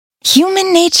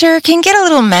Human nature can get a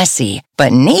little messy,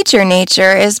 but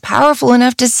nature is powerful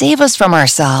enough to save us from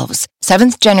ourselves.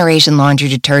 Seventh Generation Laundry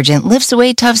Detergent lifts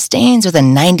away tough stains with a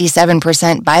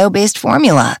 97% bio-based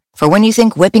formula. For when you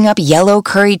think whipping up yellow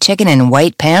curry chicken in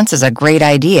white pants is a great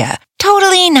idea.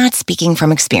 Totally not speaking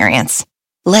from experience.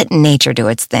 Let nature do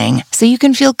its thing so you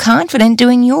can feel confident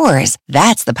doing yours.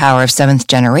 That's the power of Seventh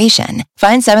Generation.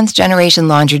 Find Seventh Generation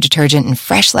Laundry Detergent in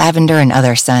fresh lavender and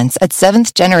other scents at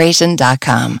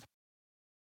seventhgeneration.com.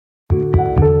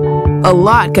 A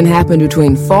lot can happen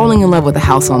between falling in love with a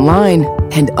house online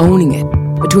and owning it,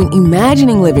 between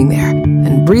imagining living there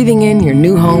and breathing in your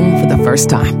new home for the first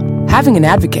time. Having an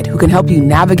advocate who can help you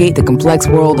navigate the complex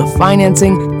world of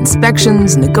financing,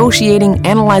 inspections, negotiating,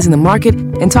 analyzing the market,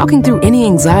 and talking through any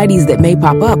anxieties that may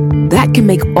pop up, that can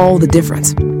make all the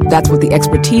difference. That's what the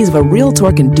expertise of a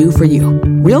Realtor can do for you.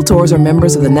 Realtors are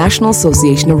members of the National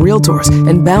Association of Realtors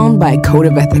and bound by a code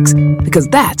of ethics, because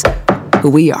that's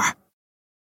who we are.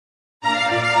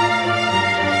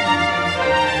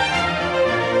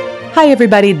 Hi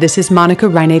everybody, this is Monica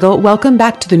Reinagel. Welcome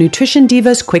back to the Nutrition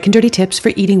Divas Quick and Dirty Tips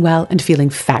for Eating Well and Feeling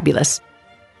Fabulous.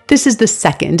 This is the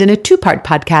second in a two-part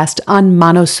podcast on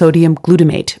monosodium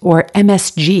glutamate, or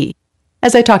MSG.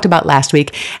 As I talked about last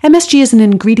week, MSG is an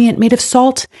ingredient made of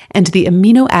salt and the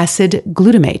amino acid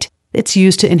glutamate. It's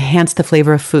used to enhance the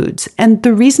flavor of foods. And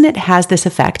the reason it has this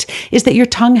effect is that your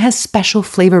tongue has special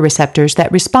flavor receptors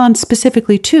that respond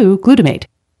specifically to glutamate.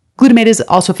 Glutamate is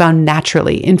also found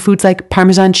naturally in foods like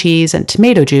Parmesan cheese and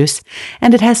tomato juice,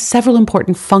 and it has several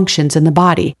important functions in the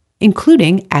body,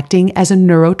 including acting as a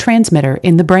neurotransmitter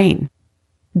in the brain.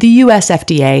 The US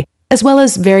FDA, as well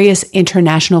as various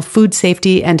international food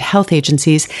safety and health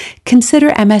agencies, consider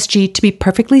MSG to be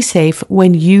perfectly safe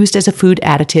when used as a food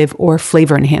additive or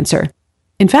flavor enhancer.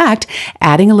 In fact,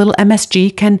 adding a little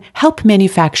MSG can help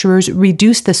manufacturers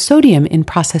reduce the sodium in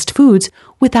processed foods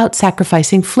without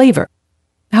sacrificing flavor.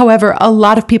 However, a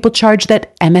lot of people charge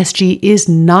that MSG is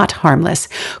not harmless,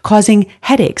 causing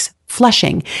headaches,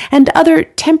 flushing, and other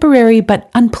temporary but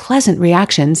unpleasant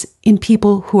reactions in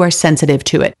people who are sensitive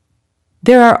to it.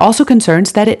 There are also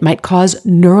concerns that it might cause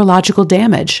neurological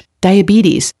damage,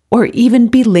 diabetes, or even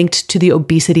be linked to the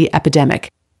obesity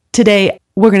epidemic. Today,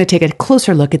 we're going to take a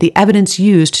closer look at the evidence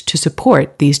used to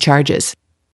support these charges.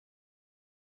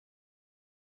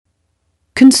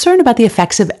 Concern about the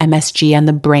effects of MSG on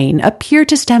the brain appear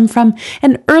to stem from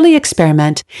an early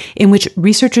experiment in which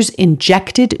researchers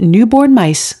injected newborn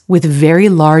mice with very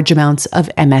large amounts of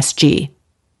MSG.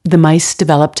 The mice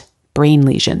developed brain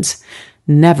lesions.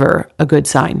 Never a good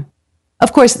sign.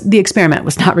 Of course, the experiment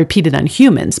was not repeated on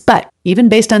humans, but even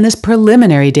based on this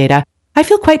preliminary data, I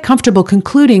feel quite comfortable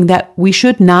concluding that we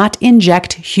should not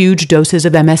inject huge doses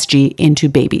of MSG into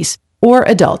babies, or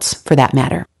adults for that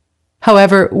matter.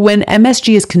 However, when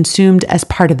MSG is consumed as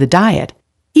part of the diet,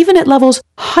 even at levels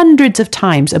hundreds of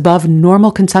times above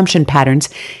normal consumption patterns,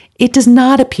 it does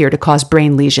not appear to cause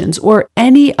brain lesions or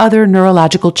any other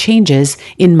neurological changes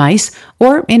in mice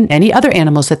or in any other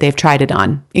animals that they've tried it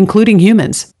on, including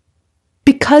humans.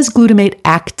 Because glutamate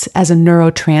acts as a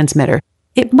neurotransmitter,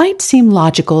 it might seem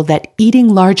logical that eating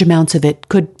large amounts of it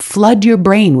could flood your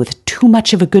brain with too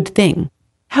much of a good thing.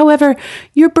 However,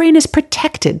 your brain is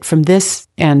protected from this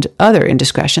and other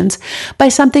indiscretions by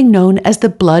something known as the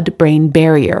blood-brain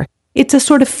barrier. It's a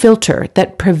sort of filter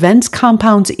that prevents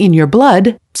compounds in your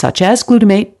blood, such as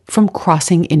glutamate, from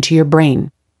crossing into your brain.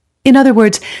 In other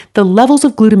words, the levels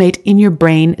of glutamate in your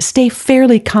brain stay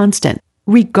fairly constant,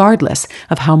 regardless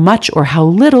of how much or how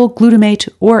little glutamate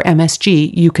or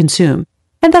MSG you consume.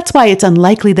 And that's why it's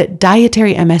unlikely that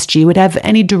dietary MSG would have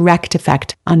any direct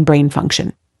effect on brain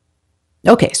function.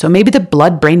 Okay, so maybe the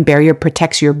blood-brain barrier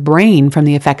protects your brain from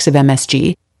the effects of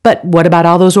MSG, but what about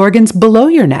all those organs below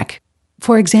your neck?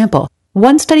 For example,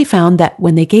 one study found that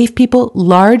when they gave people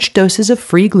large doses of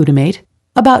free glutamate,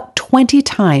 about 20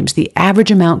 times the average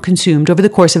amount consumed over the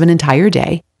course of an entire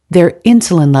day, their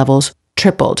insulin levels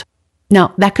tripled.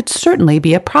 Now, that could certainly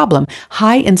be a problem.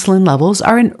 High insulin levels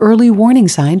are an early warning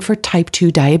sign for type 2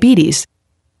 diabetes.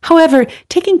 However,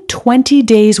 taking 20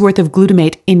 days worth of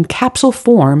glutamate in capsule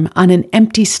form on an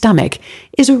empty stomach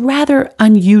is a rather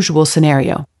unusual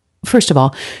scenario. First of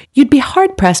all, you'd be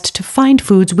hard-pressed to find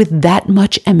foods with that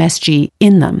much MSG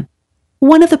in them.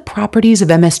 One of the properties of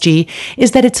MSG is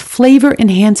that its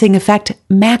flavor-enhancing effect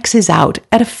maxes out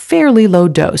at a fairly low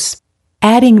dose.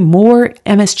 Adding more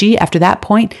MSG after that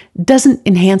point doesn't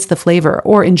enhance the flavor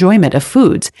or enjoyment of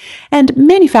foods, and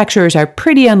manufacturers are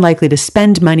pretty unlikely to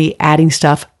spend money adding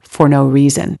stuff for no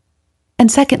reason.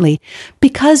 And secondly,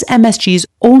 because MSG's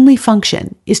only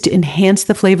function is to enhance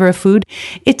the flavor of food,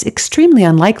 it's extremely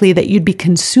unlikely that you'd be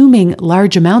consuming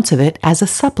large amounts of it as a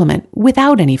supplement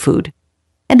without any food.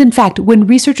 And in fact, when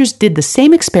researchers did the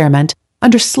same experiment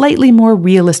under slightly more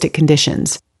realistic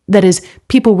conditions, that is,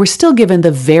 people were still given the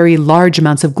very large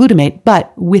amounts of glutamate,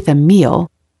 but with a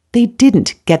meal, they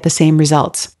didn't get the same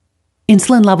results.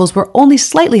 Insulin levels were only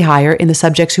slightly higher in the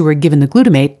subjects who were given the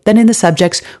glutamate than in the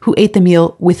subjects who ate the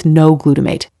meal with no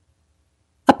glutamate.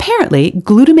 Apparently,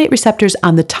 glutamate receptors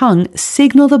on the tongue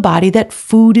signal the body that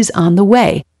food is on the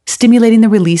way, stimulating the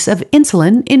release of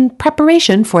insulin in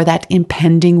preparation for that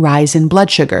impending rise in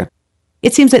blood sugar.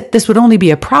 It seems that this would only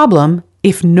be a problem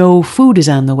if no food is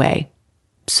on the way.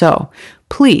 So,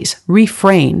 please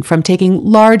refrain from taking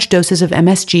large doses of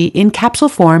MSG in capsule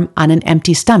form on an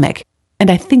empty stomach, and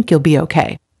I think you'll be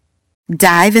okay.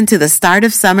 Dive into the start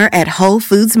of summer at Whole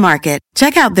Foods Market.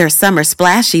 Check out their Summer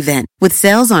Splash event with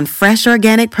sales on fresh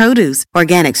organic produce,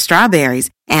 organic strawberries,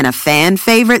 and a fan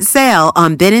favorite sale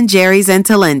on Ben & Jerry's and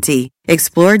Talenti.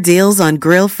 Explore deals on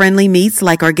grill-friendly meats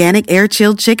like organic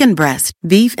air-chilled chicken breast,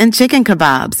 beef and chicken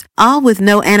kebabs, all with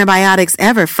no antibiotics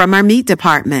ever from our meat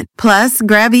department. Plus,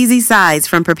 grab easy sides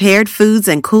from prepared foods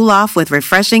and cool off with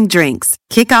refreshing drinks.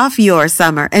 Kick off your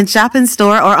summer and shop in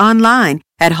store or online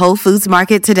at Whole Foods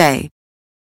Market today.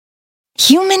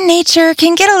 Human nature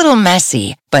can get a little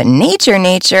messy, but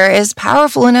nature is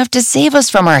powerful enough to save us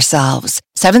from ourselves.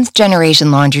 Seventh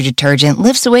Generation Laundry Detergent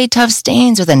lifts away tough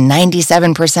stains with a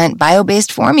 97%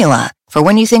 bio-based formula. For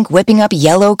when you think whipping up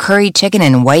yellow curry chicken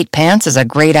in white pants is a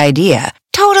great idea.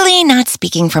 Totally not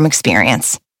speaking from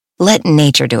experience. Let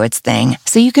nature do its thing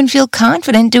so you can feel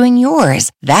confident doing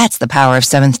yours. That's the power of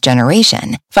Seventh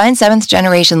Generation. Find Seventh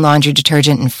Generation Laundry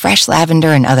Detergent in fresh lavender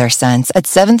and other scents at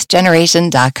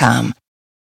seventhgeneration.com.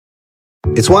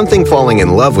 It's one thing falling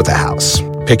in love with a house,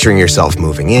 picturing yourself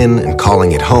moving in and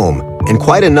calling it home, and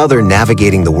quite another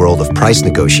navigating the world of price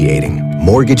negotiating,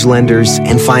 mortgage lenders,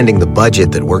 and finding the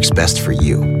budget that works best for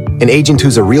you. An agent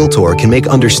who's a Realtor can make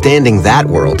understanding that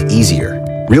world easier.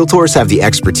 Realtors have the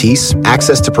expertise,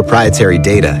 access to proprietary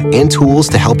data, and tools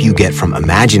to help you get from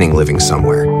imagining living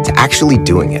somewhere to actually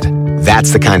doing it.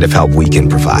 That's the kind of help we can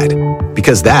provide.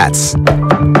 Because that's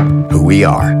who we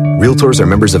are. Realtors are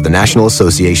members of the National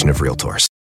Association of Realtors.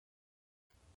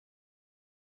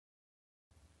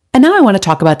 And now I want to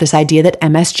talk about this idea that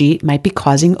MSG might be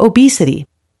causing obesity.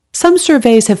 Some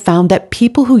surveys have found that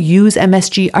people who use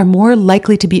MSG are more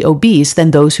likely to be obese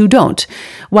than those who don't,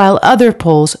 while other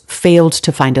polls failed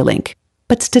to find a link.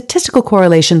 But statistical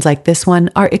correlations like this one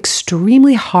are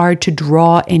extremely hard to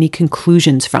draw any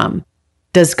conclusions from.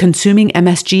 Does consuming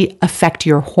MSG affect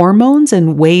your hormones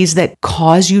in ways that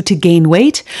cause you to gain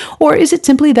weight? Or is it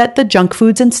simply that the junk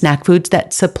foods and snack foods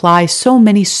that supply so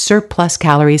many surplus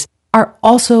calories are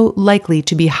also likely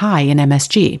to be high in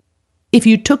MSG? If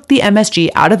you took the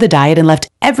MSG out of the diet and left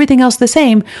everything else the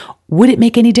same, would it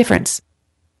make any difference?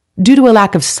 Due to a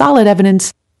lack of solid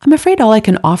evidence, I'm afraid all I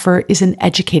can offer is an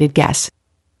educated guess.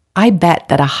 I bet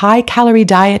that a high-calorie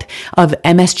diet of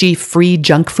MSG-free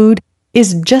junk food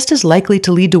is just as likely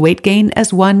to lead to weight gain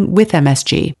as one with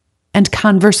MSG. And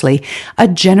conversely, a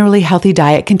generally healthy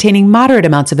diet containing moderate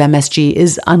amounts of MSG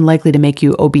is unlikely to make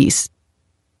you obese.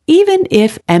 Even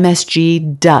if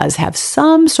MSG does have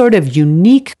some sort of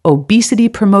unique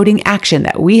obesity-promoting action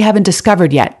that we haven't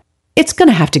discovered yet, it's going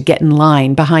to have to get in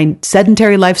line behind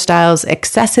sedentary lifestyles,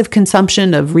 excessive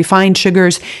consumption of refined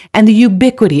sugars, and the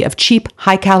ubiquity of cheap,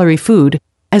 high-calorie food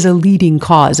as a leading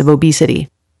cause of obesity.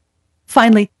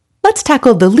 Finally, let's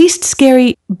tackle the least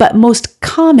scary but most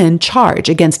common charge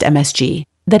against MSG,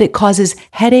 that it causes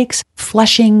headaches,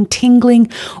 flushing,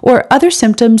 tingling, or other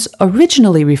symptoms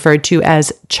originally referred to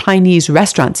as Chinese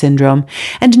restaurant syndrome,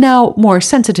 and now more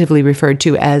sensitively referred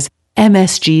to as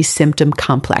MSG symptom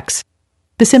complex.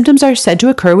 The symptoms are said to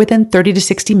occur within 30 to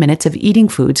 60 minutes of eating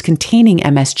foods containing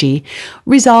MSG,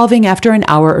 resolving after an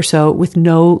hour or so with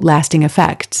no lasting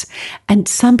effects. And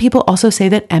some people also say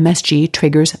that MSG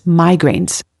triggers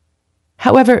migraines.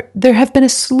 However, there have been a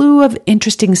slew of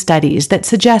interesting studies that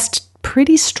suggest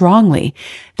pretty strongly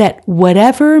that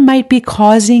whatever might be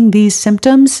causing these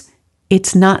symptoms,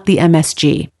 it's not the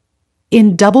MSG.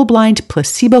 In double-blind,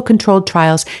 placebo-controlled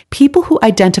trials, people who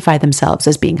identify themselves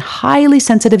as being highly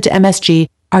sensitive to MSG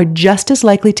are just as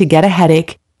likely to get a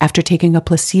headache after taking a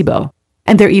placebo,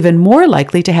 and they're even more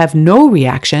likely to have no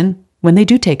reaction when they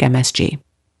do take MSG.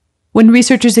 When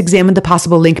researchers examined the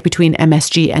possible link between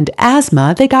MSG and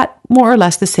asthma, they got more or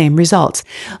less the same results,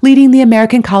 leading the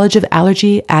American College of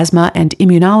Allergy, Asthma, and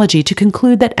Immunology to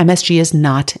conclude that MSG is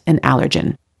not an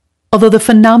allergen. Although the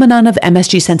phenomenon of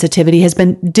MSG sensitivity has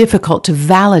been difficult to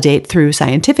validate through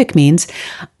scientific means,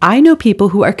 I know people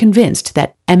who are convinced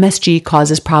that MSG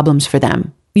causes problems for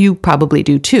them. You probably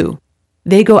do too.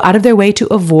 They go out of their way to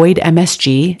avoid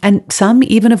MSG, and some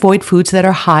even avoid foods that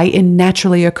are high in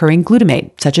naturally occurring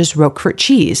glutamate, such as Roquefort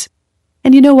cheese.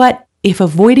 And you know what? If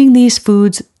avoiding these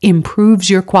foods improves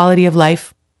your quality of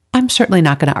life, I'm certainly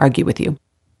not going to argue with you.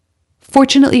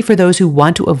 Fortunately for those who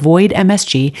want to avoid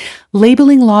MSG,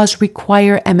 labeling laws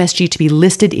require MSG to be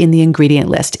listed in the ingredient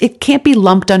list. It can't be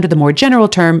lumped under the more general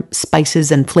term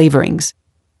spices and flavorings.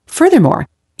 Furthermore,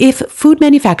 if food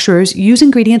manufacturers use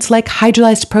ingredients like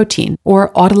hydrolyzed protein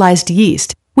or autolyzed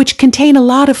yeast, which contain a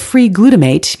lot of free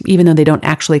glutamate, even though they don't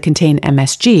actually contain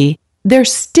MSG, they're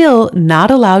still not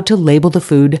allowed to label the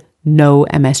food no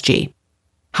MSG.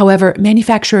 However,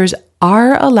 manufacturers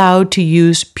are allowed to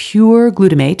use pure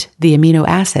glutamate, the amino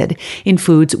acid, in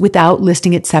foods without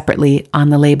listing it separately on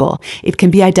the label. It can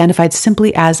be identified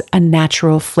simply as a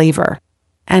natural flavor.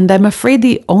 And I'm afraid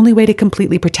the only way to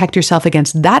completely protect yourself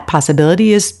against that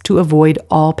possibility is to avoid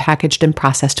all packaged and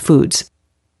processed foods.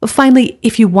 Finally,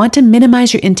 if you want to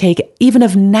minimize your intake even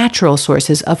of natural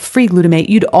sources of free glutamate,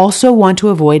 you'd also want to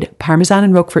avoid Parmesan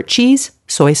and Roquefort cheese,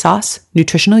 soy sauce,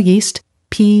 nutritional yeast,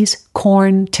 peas,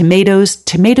 corn, tomatoes,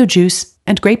 tomato juice,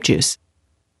 and grape juice.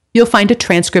 You'll find a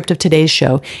transcript of today's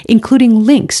show, including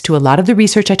links to a lot of the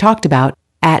research I talked about,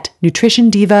 at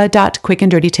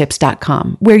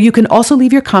nutritiondiva.quickanddirtytips.com, where you can also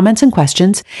leave your comments and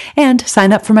questions and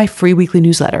sign up for my free weekly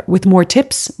newsletter with more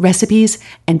tips, recipes,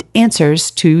 and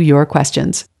answers to your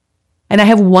questions. And I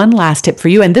have one last tip for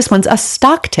you, and this one's a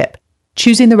stock tip.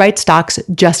 Choosing the right stocks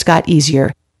just got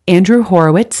easier. Andrew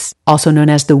Horowitz, also known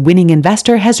as The Winning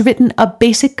Investor, has written a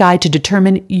basic guide to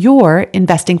determine your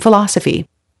investing philosophy.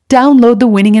 Download The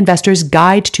Winning Investor's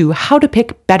Guide to How to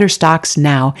Pick Better Stocks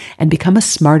Now and Become a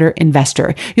Smarter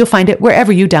Investor. You'll find it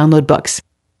wherever you download books.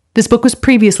 This book was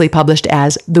previously published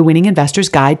as The Winning Investor's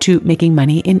Guide to Making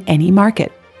Money in Any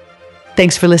Market.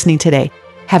 Thanks for listening today.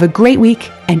 Have a great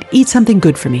week and eat something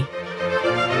good for me.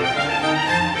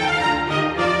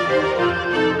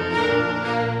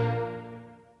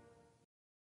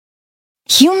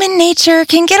 Human nature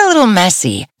can get a little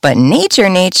messy, but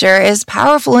nature is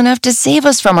powerful enough to save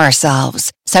us from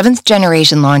ourselves. Seventh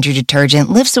Generation Laundry Detergent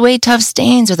lifts away tough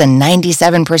stains with a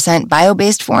 97%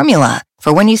 bio-based formula.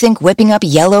 For when you think whipping up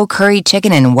yellow curry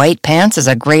chicken in white pants is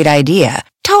a great idea.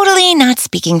 Totally not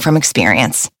speaking from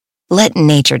experience. Let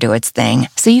nature do its thing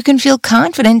so you can feel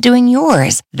confident doing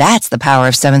yours. That's the power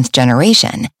of Seventh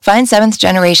Generation. Find Seventh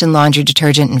Generation Laundry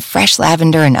Detergent in fresh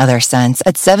lavender and other scents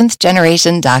at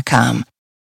seventhgeneration.com.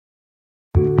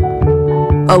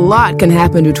 A lot can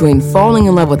happen between falling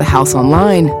in love with a house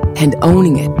online and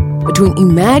owning it, between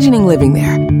imagining living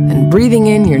there and breathing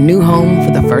in your new home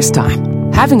for the first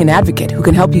time. Having an advocate who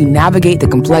can help you navigate the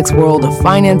complex world of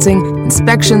financing,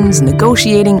 inspections,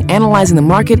 negotiating, analyzing the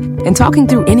market, and talking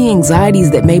through any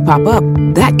anxieties that may pop up,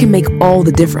 that can make all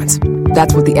the difference.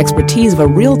 That's what the expertise of a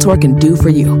Realtor can do for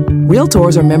you.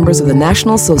 Realtors are members of the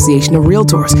National Association of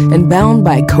Realtors and bound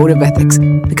by a code of ethics,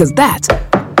 because that's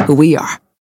who we are.